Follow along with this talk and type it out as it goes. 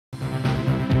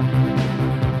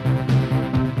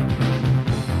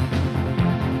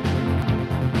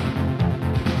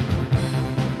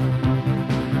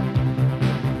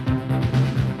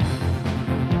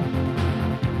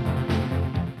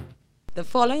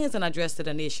following is an address to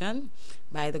the nation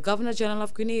by the Governor-General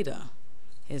of Grenada,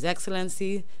 His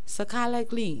Excellency Sir Carlyle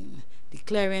Glean,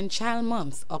 declaring Child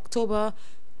Month October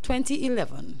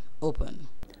 2011 open.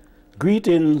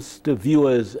 Greetings to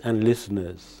viewers and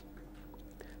listeners.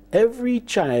 Every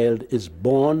child is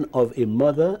born of a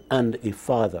mother and a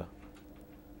father.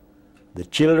 The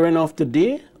children of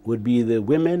today would be the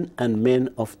women and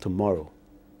men of tomorrow.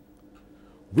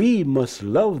 We must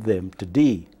love them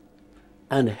today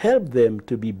and help them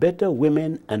to be better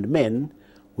women and men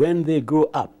when they grow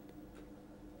up,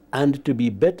 and to be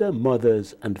better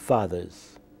mothers and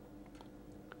fathers.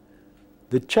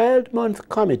 The Child Month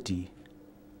Committee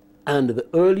and the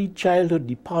Early Childhood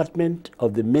Department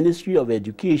of the Ministry of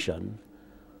Education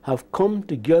have come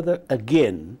together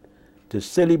again to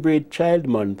celebrate Child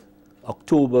Month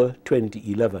October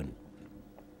 2011.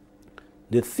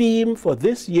 The theme for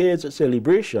this year's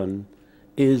celebration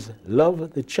is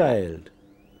Love the Child,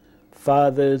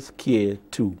 Fathers Care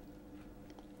Too.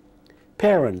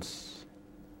 Parents,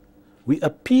 we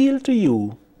appeal to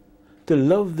you to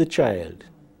love the child,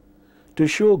 to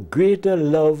show greater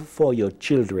love for your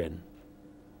children.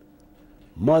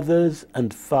 Mothers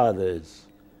and fathers,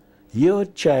 your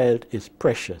child is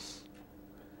precious.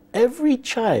 Every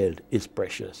child is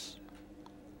precious.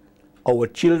 Our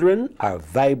children are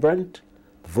vibrant,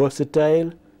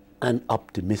 versatile, and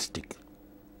optimistic.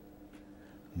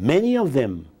 Many of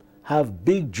them have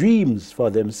big dreams for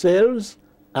themselves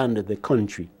and the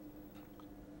country.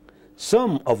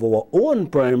 Some of our own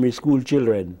primary school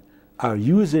children are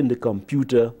using the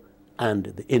computer and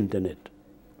the internet.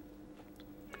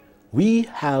 We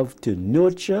have to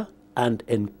nurture and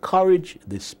encourage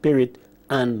the spirit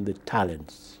and the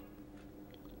talents.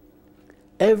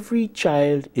 Every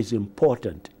child is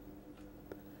important.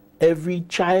 Every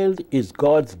child is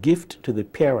God's gift to the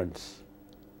parents,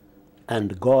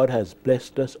 and God has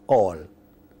blessed us all,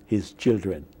 His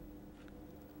children.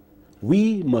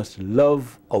 We must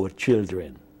love our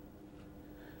children.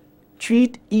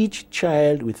 Treat each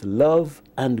child with love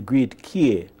and great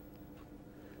care.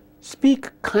 Speak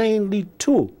kindly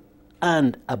to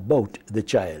and about the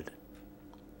child.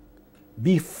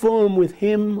 Be firm with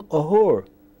him or her,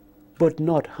 but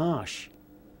not harsh.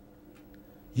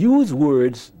 Use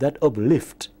words that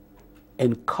uplift,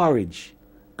 encourage,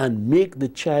 and make the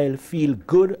child feel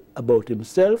good about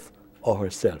himself or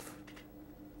herself.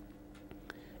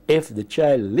 If the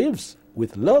child lives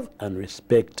with love and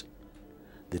respect,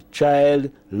 the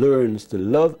child learns to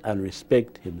love and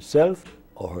respect himself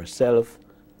or herself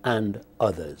and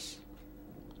others.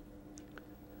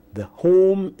 The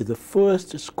home is the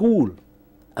first school,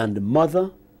 and the mother,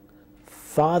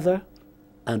 father,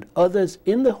 and others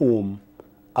in the home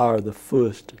are the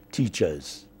first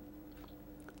teachers.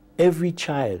 Every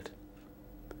child,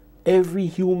 every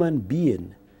human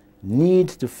being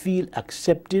needs to feel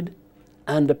accepted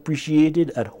and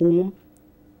appreciated at home,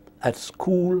 at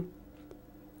school,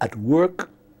 at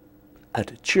work,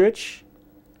 at church,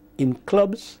 in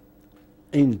clubs,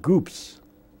 in groups.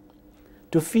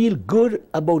 To feel good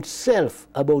about self,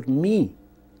 about me,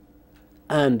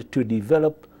 and to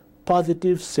develop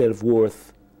positive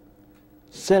self-worth,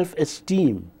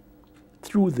 self-esteem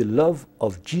through the love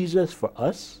of Jesus for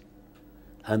us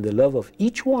and the love of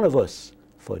each one of us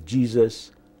for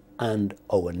Jesus and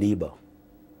our neighbor.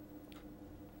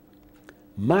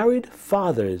 Married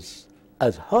fathers,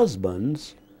 as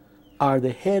husbands, are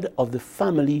the head of the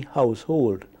family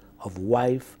household of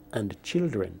wife and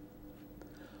children.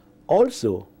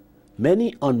 Also,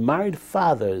 many unmarried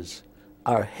fathers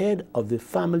are head of the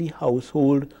family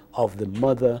household of the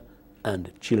mother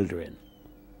and children.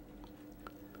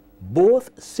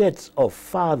 Both sets of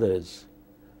fathers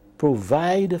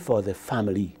provide for the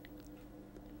family.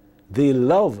 They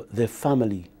love the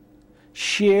family,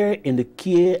 share in the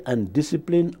care and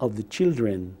discipline of the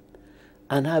children,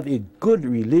 and have a good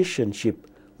relationship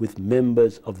with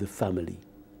members of the family.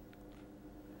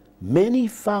 Many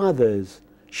fathers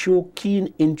show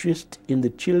keen interest in the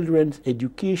children's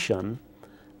education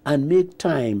and make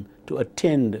time to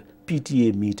attend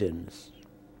PTA meetings.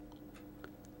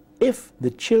 If the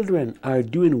children are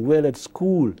doing well at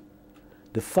school,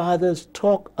 the fathers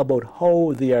talk about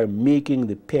how they are making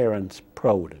the parents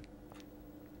proud.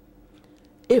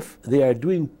 If they are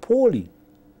doing poorly,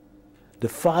 the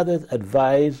fathers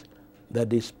advise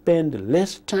that they spend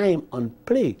less time on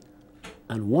play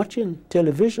and watching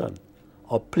television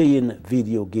or playing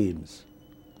video games.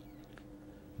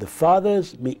 The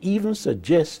fathers may even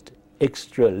suggest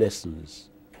extra lessons.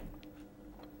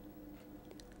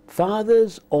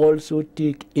 Fathers also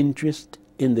take interest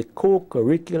in the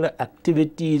co-curricular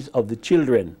activities of the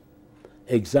children.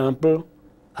 Example,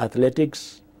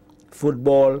 athletics,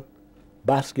 football,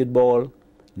 basketball,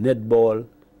 netball,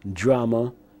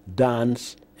 drama,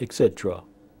 dance, etc.,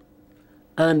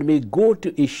 and may go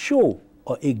to a show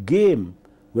or a game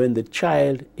when the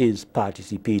child is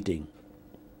participating.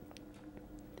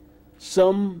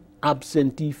 Some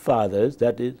absentee fathers,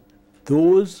 that is,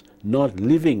 those not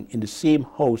living in the same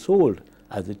household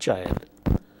as the child,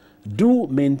 do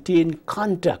maintain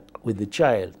contact with the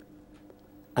child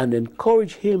and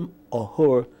encourage him or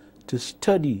her to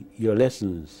study your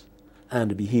lessons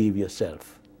and behave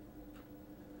yourself.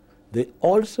 They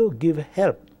also give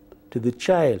help to the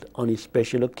child on a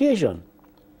special occasion,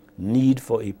 need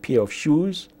for a pair of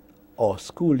shoes or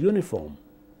school uniform.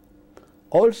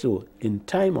 Also in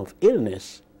time of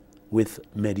illness with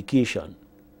medication.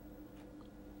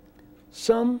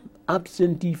 Some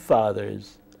absentee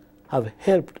fathers have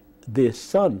helped their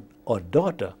son or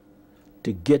daughter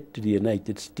to get to the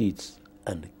United States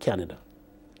and Canada.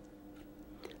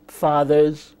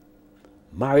 Fathers,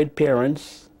 married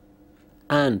parents,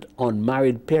 and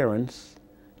unmarried parents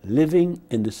living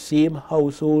in the same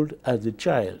household as the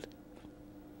child.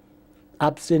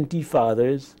 Absentee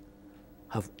fathers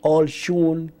have all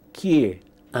shown care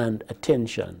and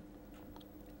attention,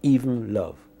 even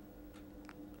love.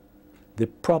 The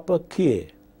proper care,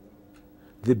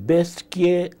 the best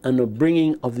care and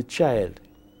upbringing of the child,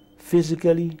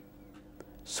 physically,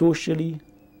 socially,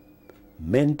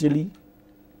 mentally,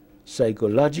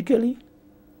 psychologically,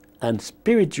 and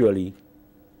spiritually,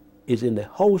 is in the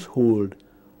household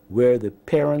where the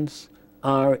parents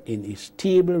are in a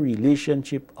stable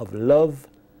relationship of love,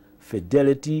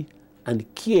 fidelity,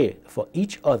 and care for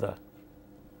each other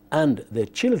and their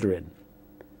children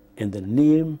in the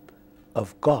name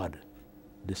of God,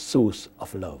 the source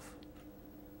of love.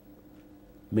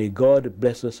 May God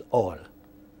bless us all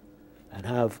and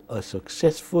have a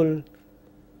successful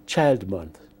Child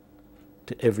Month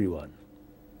to everyone.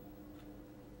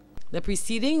 The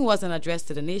preceding was an address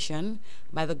to the nation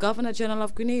by the Governor General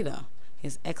of Grenada,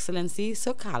 His Excellency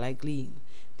Sir Carlyle Glean,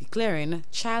 declaring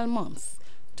Child Month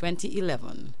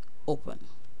 2011 open.